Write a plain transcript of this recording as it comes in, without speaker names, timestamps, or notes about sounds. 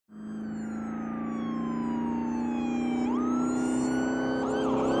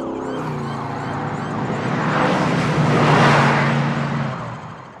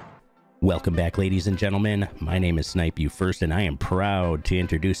Welcome back, ladies and gentlemen. My name is Snipe You First, and I am proud to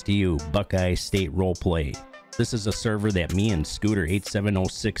introduce to you Buckeye State Roleplay. This is a server that me and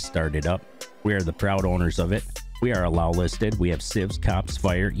Scooter8706 started up. We are the proud owners of it. We are allow listed. We have civs, cops,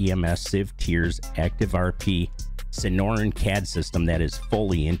 fire, EMS, civ tiers, active RP, Sonoran CAD system that is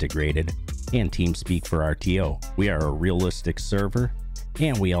fully integrated, and TeamSpeak for RTO. We are a realistic server,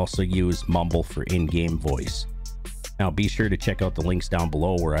 and we also use Mumble for in-game voice. Now be sure to check out the links down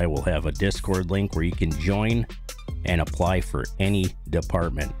below where I will have a Discord link where you can join and apply for any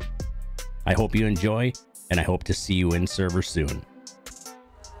department. I hope you enjoy, and I hope to see you in server soon.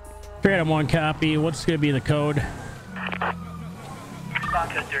 Straight up one copy. What's going to be the code?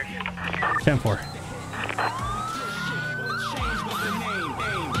 10-4.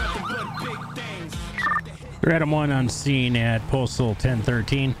 Straight up one on scene at postal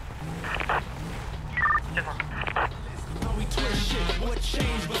 1013.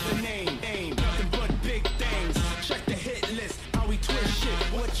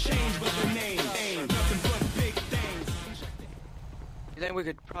 You think we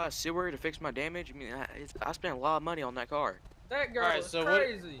could probably sewer to fix my damage? I mean, I spent a lot of money on that car. That girl is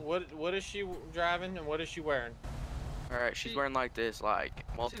crazy. What is she driving and what is she wearing? Alright, she's wearing like this, like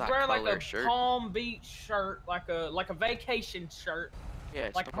multi-color shirt. She's wearing like a shirt. Palm Beach shirt, like a vacation shirt. Yeah,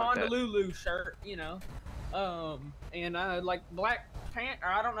 like a Honolulu shirt, you know. And like black pants, or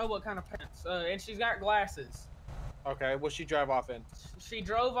I don't know what kind of pants. And she's got glasses. Okay, what she drive off in? She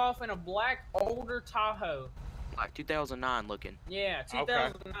drove off in a black older Tahoe. Like 2009 looking. Yeah,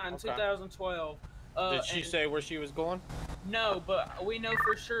 2009, okay. 2012. Did she say where she was going? No, but we know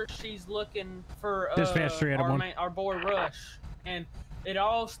for sure she's looking for our boy Rush. And it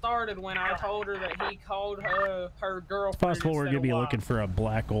all started when I told her that he called her girlfriend. Possible we're gonna be looking for a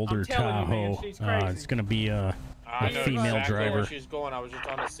black older Tahoe. It's gonna be a female driver. Where she's going. I was just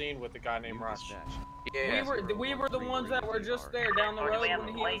on a scene with a guy named Rush. Yeah, we were the ones that were just there down the road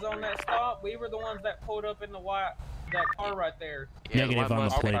when he was on that stop. We were the ones that pulled up in that car right there. Yeah, negative on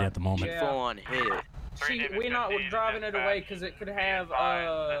the plate at the moment. Yeah. Full on hit it. We're not driving it away because it could have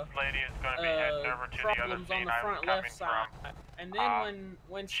problems on the front left side. And then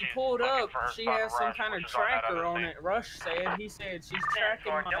when she pulled up, she has some kind of tracker on it. Rush said he said she's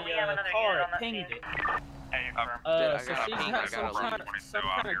tracking my car. It pinged it. So she's got some kind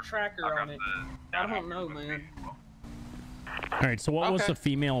of tracker on it. I don't know, man. All right, so what was the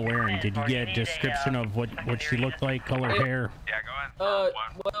female wearing? Did you get a description of what she looked like, color, hair? Yeah, go ahead.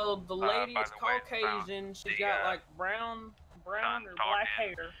 Well, the lady is Caucasian. She's got like brown or black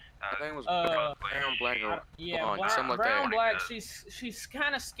hair. I think it was brown, black, or yeah, brown, black. She's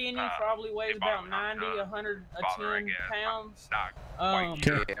kind of skinny. Probably weighs about 90, 110 pounds.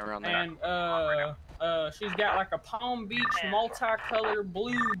 Around there. And she's got like a Palm Beach multicolor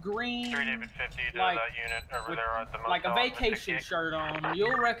blue green, like a vacation shirt on.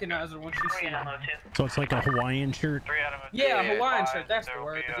 You'll recognize her when she sees her. So it's like a Hawaiian shirt? Yeah, Hawaiian shirt, that's the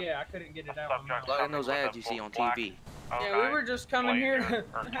word. Yeah, I couldn't get it out. Like in those ads you see on TV. Yeah, we were just coming here to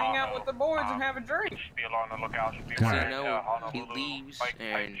hang out with the boys and have a drink. He leaves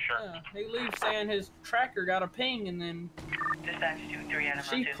and he leaves saying his tracker got a ping, and then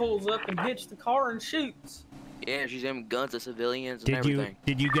she pulls up and hits the car and shoots. Yeah, she's aiming guns at civilians and everything.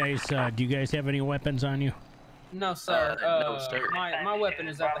 Do you guys have any weapons on you? No, sir. No, sir. My weapon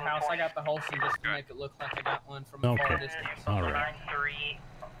is at the house. I got the holster just to make it look like I got one from a far distance. All right.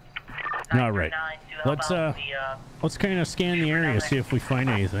 All right. Let's kind of scan the area, see if we find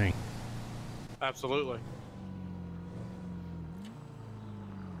anything. Absolutely.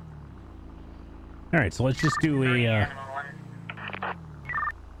 All right, so let's just do a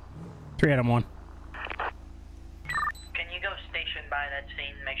 3 Adam 1. Can you go station by that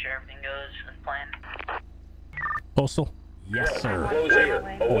scene and make sure everything goes as planned? Postal? Yes, sir.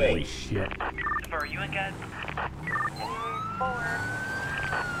 Holy shit. For you and guys?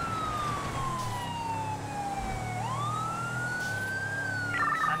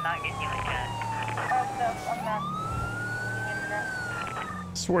 I'm not getting you in yet. I'm not.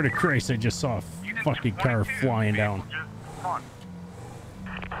 Swear to Christ, I just saw a fucking car flying down.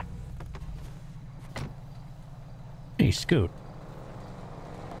 Hey, Scoot.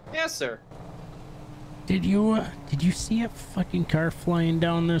 Yes, sir. Did you see a fucking car flying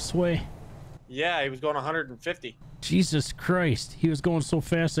down this way? Yeah, he was going 150. Jesus Christ, he was going so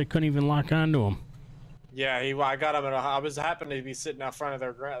fast I couldn't even lock onto him. Yeah, I got him I was happened to be sitting out front of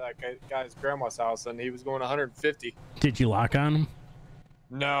that guy's grandma's house, and he was going 150. Did you lock on him?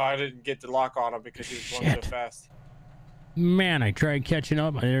 No, I didn't get the lock on him because he was going so fast. Man, I tried catching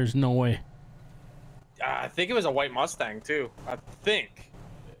up. There's no way. I think it was a white Mustang too. I think.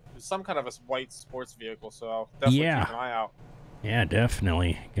 some kind of a white sports vehicle, so I'll definitely keep an eye out. Yeah,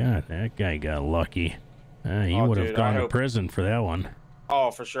 definitely. God, that guy got lucky. He would have gone to prison for that one.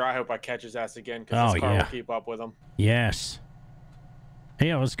 Oh, for sure. I hope I catch his ass again, because this car will keep up with him. Yes.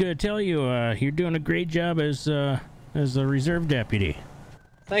 Hey, I was gonna tell you, you're doing a great job as a reserve deputy.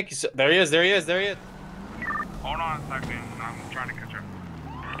 Thank you, sir. There he is. There he is. There he is. Hold on a second. I'm trying to catch up.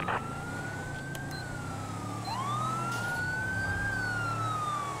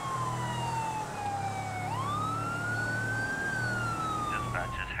 Dispatch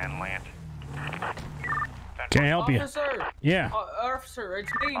is handling it. Can I help you? Officer. Yeah. Officer,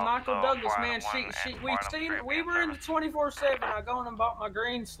 it's me, Michael Douglas, man. We were in the 24/7. I gone and bought my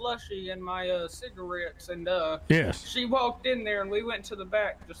green slushy and my cigarettes, and yes. She walked in there, and we went to the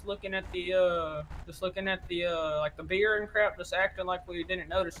back, just looking at the like the beer and crap, just acting like we didn't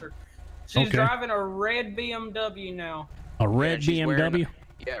notice her. She's driving a red BMW now. A red BMW?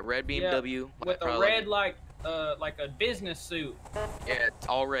 Red BMW. Yeah, with a red like a business suit. Yeah, it's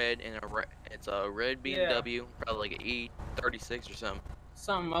all red, and it's a red BMW, probably like an E36 or something.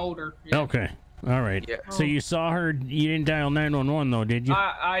 Something older. Yeah. Okay. All right. Yeah. So you saw her. You didn't dial 911 though, did you?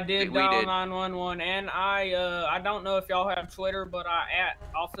 I did dial 911, and I don't know if y'all have Twitter, but I at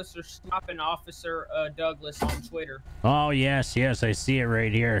Officer Snipe and Officer Douglas on Twitter. Oh yes, I see it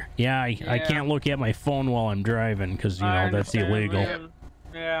right here. Yeah, I can't look at my phone while I'm driving because you know that's illegal. Man.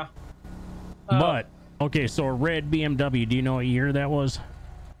 Yeah. But okay, so a red BMW. Do you know what year that was?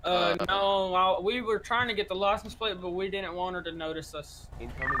 No, we were trying to get the license plate, but we didn't want her to notice us.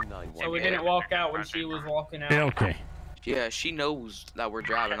 So we didn't walk out when she was walking out. Okay. Yeah, she knows that we're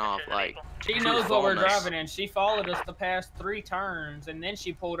driving off. Like, she knows what we're driving in. She followed us the past 3 turns, and then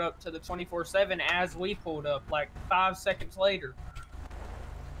she pulled up to the 24/7 as we pulled up, like 5 seconds later.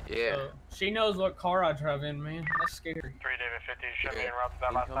 Yeah. So she knows what car I drive in, man. That's scary. 3 David 50 should be in route to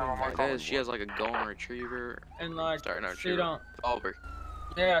that last time. She has like a golden retriever. And like, she don't. Revolver.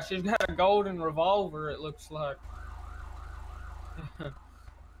 Yeah, she's got a golden revolver, it looks like.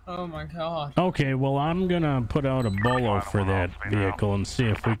 Oh my god. Okay, well I'm gonna put out a bolo for that vehicle and see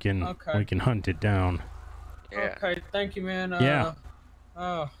if we can hunt it down. Yeah. Okay, thank you, man. Yeah.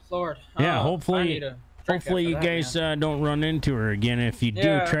 Oh Lord. Yeah, hopefully you guys don't run into her again. If you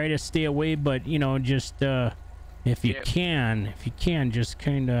do, try to stay away, but you know, just if you can, just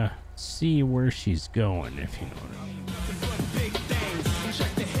kind of see where she's going, if you know what I mean.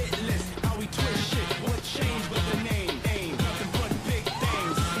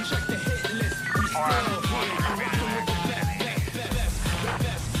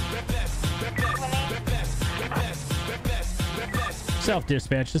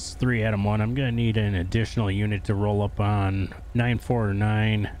 Self-dispatch, this is 3 Adam 1. I'm gonna need an additional unit to roll up on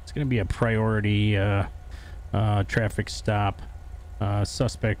 949. It's gonna be a priority traffic stop.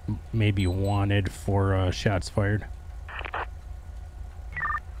 Suspect may be wanted for shots fired.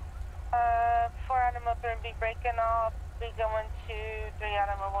 4 Adam up and be breaking off. Be going to 3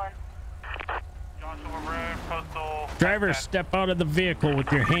 Adam 1. Driver, step out of the vehicle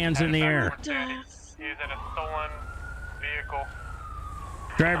with your hands in the air. He's in a stolen vehicle.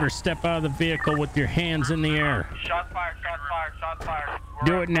 Driver, step out of the vehicle with your hands in the air. Shots fired, shots fired, shots fired.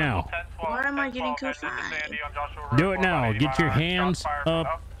 Do it now. Why am I getting code 5? Do it now. Get your hands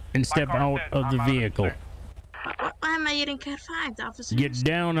up and step out of the vehicle. Why am I getting code 5, officer? Get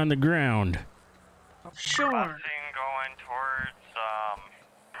down on the ground. Sure. Going towards,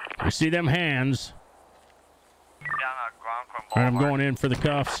 You see them hands? All right, I'm going in for the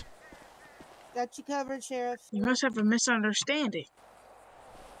cuffs. Got you covered, Sheriff. You must have a misunderstanding.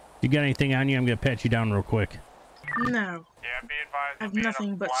 You got anything on you? I'm gonna pat you down real quick. No. Yeah, be advised. I have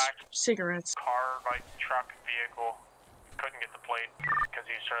nothing but cigarettes. Car, like truck, vehicle. Couldn't get the plate because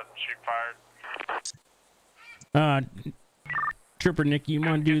he started to shoot fired. Trooper Nick, you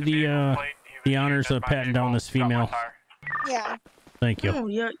want to do the honors of patting down this female? Yeah. Thank you. Oh,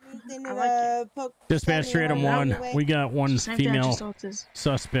 yeah. I like Dispatch 3 Adam 1. We got one female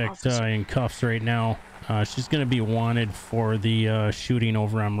suspect in cuffs right now. She's going to be wanted for the shooting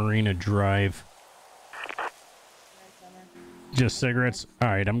over on Marina Drive. Just cigarettes? All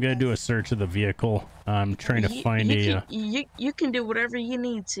right, I'm going to do a search of the vehicle. I'm trying to find You can do whatever you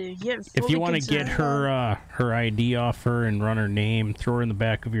need to. If you want to get her her ID off her and run her name, throw her in the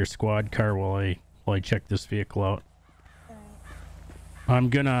back of your squad car while I check this vehicle out. I'm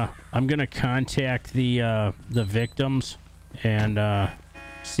gonna contact the victims and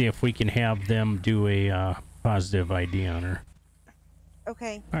see if we can have them do a positive ID on her.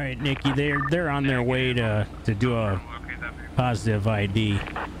 Okay. All right, Nikki, they're on their way to do a positive ID.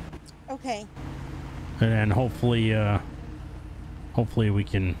 Okay. And hopefully hopefully we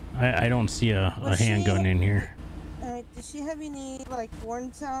can. I don't see a handgun in here. Does she have any like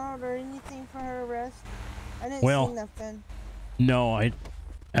warrants out or anything for her arrest? I didn't Well, see nothing. No, I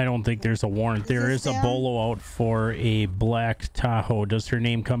don't think there's a warrant. There is a bolo out for a black Tahoe. Does her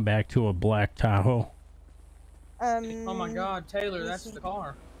name come back to a black Tahoe? Oh my God, Taylor, that's the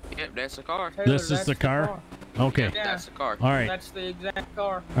car. Yep, that's the car. Taylor, This is the car? Okay. Yep, that's the car. All right. That's the exact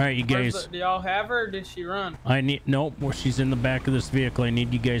car. All right, you guys. Do y'all have her, or did she run? I need nope. Well, she's in the back of this vehicle. I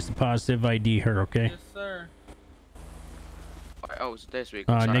need you guys to positive ID her. Okay. Yes, sir. Oh, it's this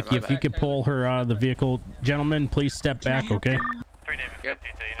vehicle. Sorry, Nikki, if you could pull her out of the vehicle, gentlemen, please step back. Okay. Yep.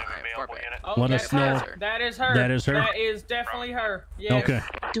 Let us know. That is her. That is her? That is definitely her. Yes. Okay.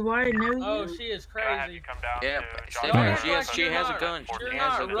 Do I know you? Oh, she is crazy. Yeah, she has a gun. You're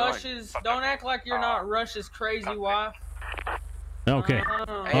not Rush's. Don't act like you're not Rush's crazy wife. Okay.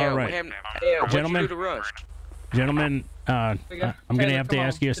 All right. Gentlemen. Gentlemen, I'm gonna have to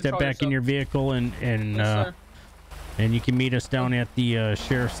ask you to step back in your vehicle and you can meet us down at the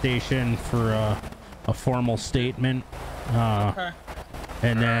sheriff's station for a formal statement. Okay.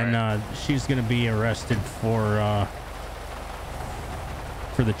 And then she's gonna be arrested for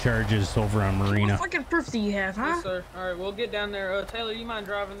the charges over on Marina. What fucking proof do you have, huh? Yes, sir. All right, we'll get down there. Taylor, you mind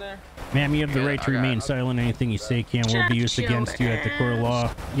driving there? Ma'am, you have the right to remain silent. Anything you say will be used against you at the court of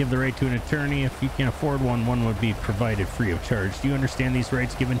law. You have the right to an attorney. If you can't afford one, one would be provided free of charge. Do you understand these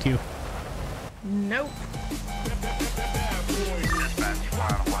rights given to you? Nope.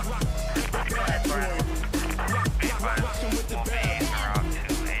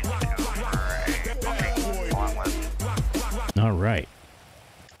 All right.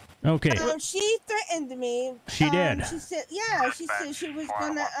 Okay. She threatened me. She did. She said, yeah, she said she was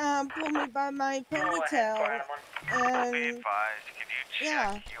gonna pull me by my ponytail and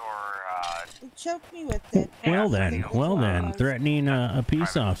yeah, choke me with it. Well then, threatening a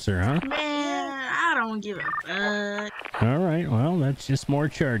peace officer, huh? Man, I don't give a fuck. All right. Well, that's just more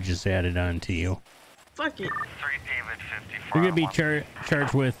charges added on to you. Fuck it. You're gonna be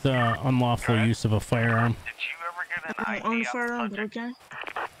charged with unlawful use of a firearm. I don't own a firearm, but okay.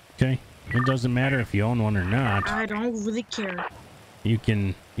 Okay. It doesn't matter if you own one or not. I don't really care. You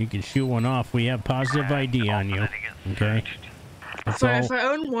can shoot one off. We have positive ID on you. Okay. If I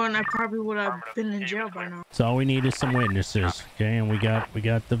owned one, I probably would have been in jail by now. So all we need is some witnesses. Okay, and we got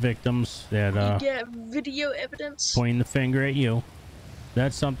the victims that You get video evidence. pointing the finger at you.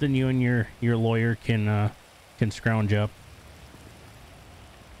 That's something you and your lawyer can scrounge up.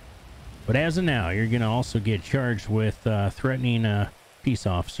 But as of now, you're gonna also get charged with threatening a peace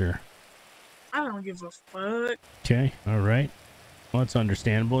officer. I don't give a fuck. Okay, all right. Well, it's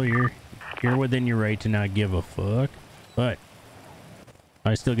understandable. You're within your right to not give a fuck, but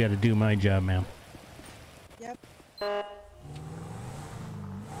I still got to do my job, ma'am. Yep.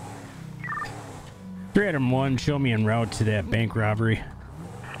 301, show me en route to that bank robbery.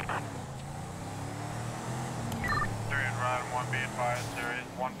 301, be advised, there is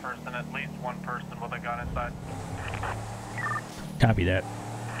one person, at least one person with a gun inside. Copy that.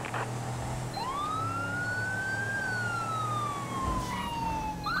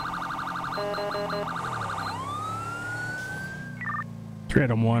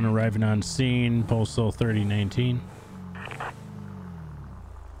 Threat on 1 arriving on scene, postal 3019.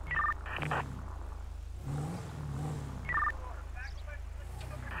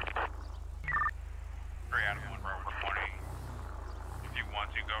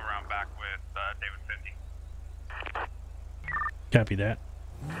 Copy that.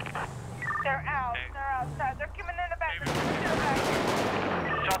 They're out. They're outside. They're coming in the back.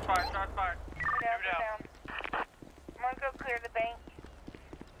 Shots fired, shots fired. They're down. I'm gonna go clear the bank.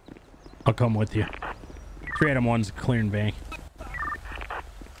 I'll come with you. 3 Adam 1's clearing bank.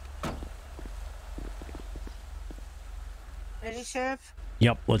 Ready, Sheriff?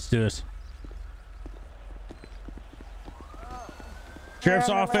 Yep, let's do this. Sheriff's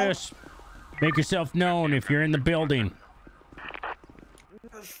office, make yourself known if you're in the building.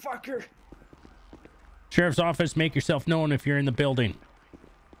 Motherfucker. Sheriff's office, make yourself known if you're in the building.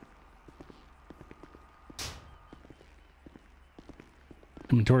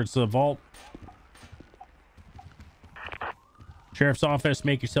 Coming towards the vault. Sheriff's office,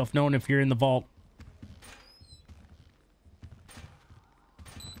 make yourself known if you're in the vault.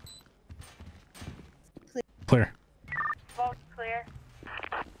 Clear. Vault's clear.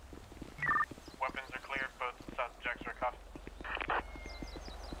 Weapons are cleared, both subjects are cuffed.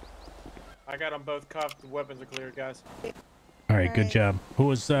 I got them both cuffed. The weapons are cleared, guys. All right, good job. Who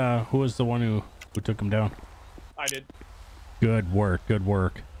was the one who took him down? I did. Good work, good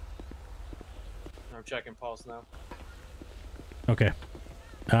work. I'm checking pulse now. Okay.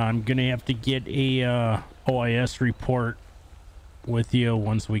 I'm gonna have to get a OIS report with you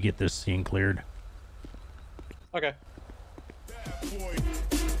once we get this scene cleared. Okay.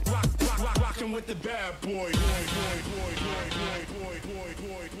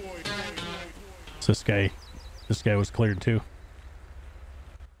 So this guy was cleared too.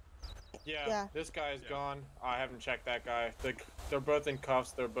 Yeah, this guy's gone. I haven't checked that guy. They're both in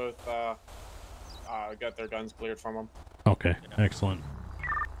cuffs. They're both got their guns cleared from them. Okay, excellent.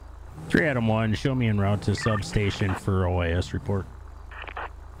 3 Adam 1, show me en route to substation for OIS report.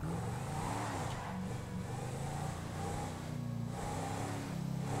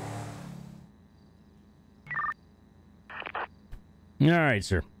 All right,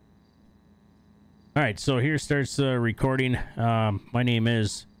 sir. All right, so here starts the recording. My name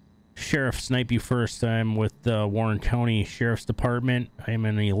is Sheriff Snipe. You first. I'm with the Warren County Sheriff's Department. I am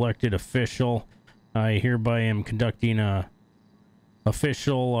an elected official. I hereby am conducting a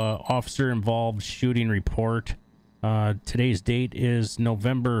official officer-involved shooting report. Today's date is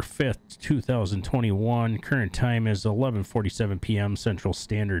November 5th, 2021. Current time is 11:47 p.m. Central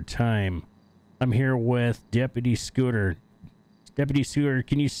Standard Time. I'm here with Deputy Scooter. Deputy Scooter,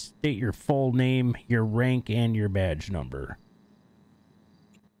 can you state your full name, your rank, and your badge number?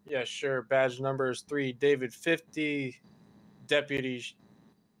 Yeah, sure. Badge number is 3, David 50, deputy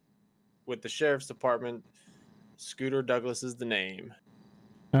with the Sheriff's Department. Scooter Douglas is the name.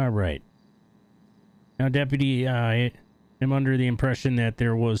 All right. Now, Deputy, I am under the impression that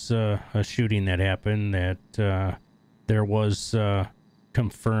there was a shooting that happened, that there was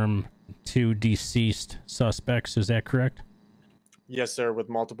confirmed 2 deceased suspects. Is that correct? Yes, sir, with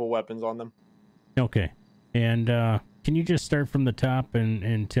multiple weapons on them. Okay. And can you just start from the top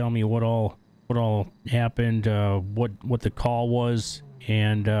and tell me what all happened, what the call was,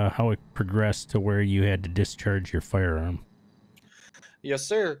 and how it progressed to where you had to discharge your firearm? Yes,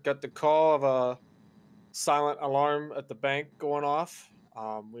 sir. Got the call of a silent alarm at the bank going off.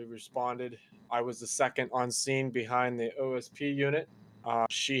 We responded. I was the second on scene behind the OSP unit.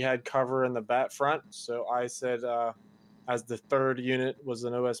 She had cover in the bat front, so I said, as the third unit was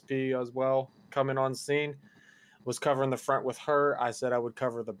an OSP as well, coming on scene, was covering the front with her. I said I would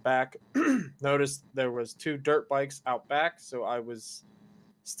cover the back. Noticed there was 2 dirt bikes out back, so I was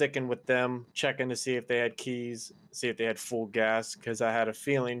sticking with them, checking to see if they had keys, see if they had full gas, because I had a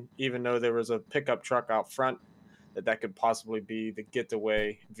feeling, even though there was a pickup truck out front, that could possibly be the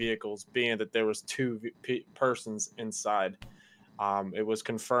getaway vehicles, being that there was 2 persons inside. It was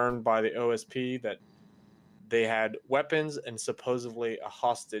confirmed by the OSP that they had weapons and supposedly a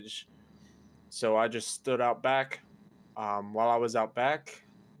hostage. So I just stood out back. While I was out back,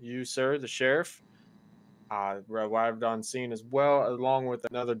 you, sir, the sheriff, arrived on scene as well, along with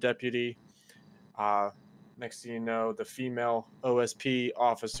another deputy. Next thing you know, the female OSP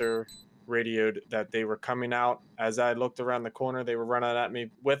officer radioed that they were coming out. As I looked around the corner, they were running at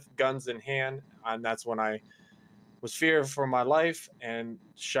me with guns in hand, and that's when I was feared for my life and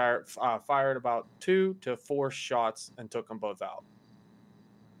fired about 2 to 4 shots and took them both out.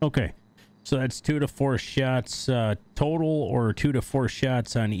 Okay. So that's 2 to 4 shots total, or 2 to 4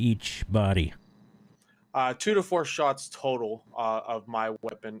 shots on each body? 2 to 4 shots total of my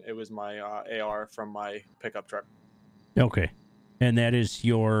weapon. It was my AR from my pickup truck. Okay. And that is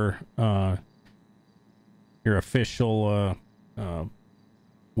your official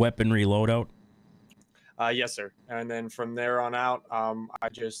weaponry loadout? Yes, sir. And then from there on out, I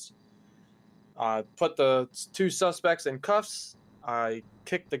just put the 2 suspects in cuffs. I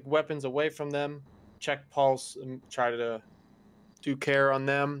kicked the weapons away from them, checked pulse, and tried to do care on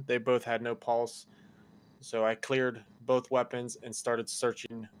them. They both had no pulse. So I cleared both weapons and started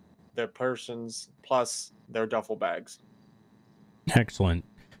searching their persons plus their duffel bags. Excellent.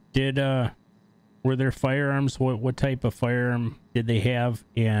 Were there firearms? What type of firearm did they have,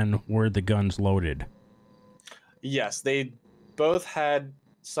 and were the guns loaded? Yes, they both had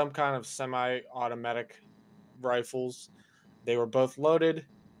some kind of semi-automatic rifles. They were both loaded.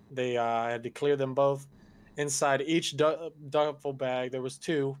 They had to clear them both. Inside each duffel bag, there was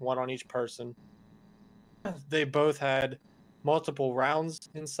 2, 1 on each person. They both had multiple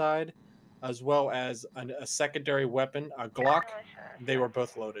rounds inside, as well as a secondary weapon, a Glock. They were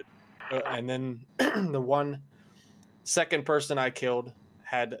both loaded. And then the second person I killed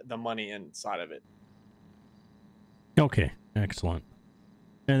had the money inside of it. Okay, excellent.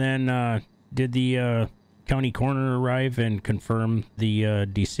 And then did the county coroner arrive and confirm the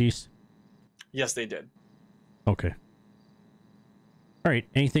deceased? Yes, they did. Okay. All right.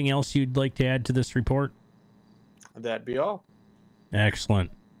 Anything else you'd like to add to this report? That'd be all.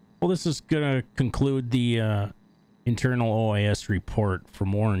 Excellent. Well, this is going to conclude the internal OIS report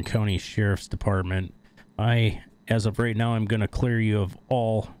from Warren County Sheriff's Department. As of right now, I'm going to clear you of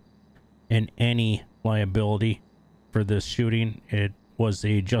all and any liability for this shooting. It was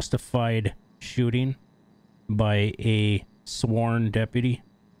a justified shooting by a sworn deputy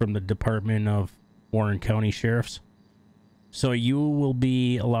from the Department of Warren County Sheriffs. So you will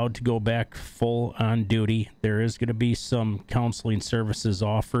be allowed to go back full on duty. There is going to be some counseling services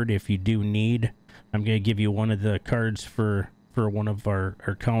offered if you do need. I'm going to give you one of the cards for one of our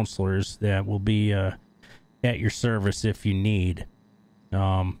counselors that will be at your service if you need.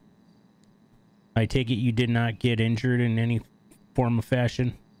 I take it you did not get injured in any form of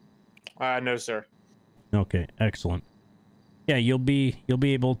fashion? No, sir. Okay, excellent. Yeah, you'll be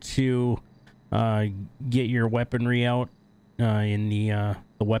able to get your weaponry out in the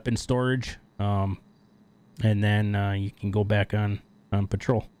weapon storage, and then you can go back on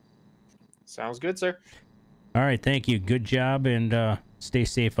patrol. Sounds good, sir. All right, thank you. Good job, and stay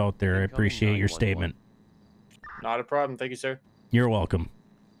safe out there. I appreciate your statement. Not a problem. Thank you, sir. You're welcome.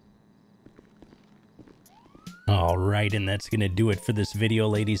 All right, and that's going to do it for this video,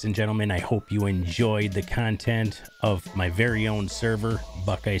 ladies and gentlemen. I hope you enjoyed the content of my very own server,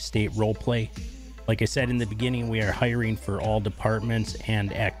 Buckeye State Roleplay. Like I said in the beginning, we are hiring for all departments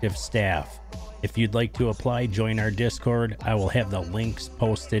and active staff. If you'd like to apply, join our Discord. I will have the links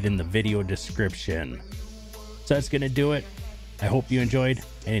posted in the video description. So that's going to do it. I hope you enjoyed,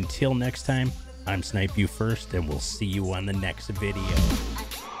 and until next time, I'm Snipe You First, and we'll see you on the next video.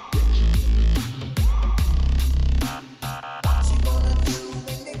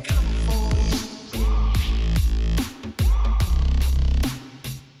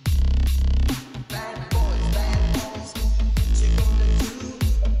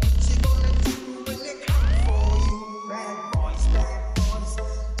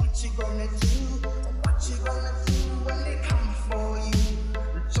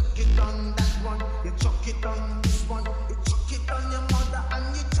 Chuck it on this one.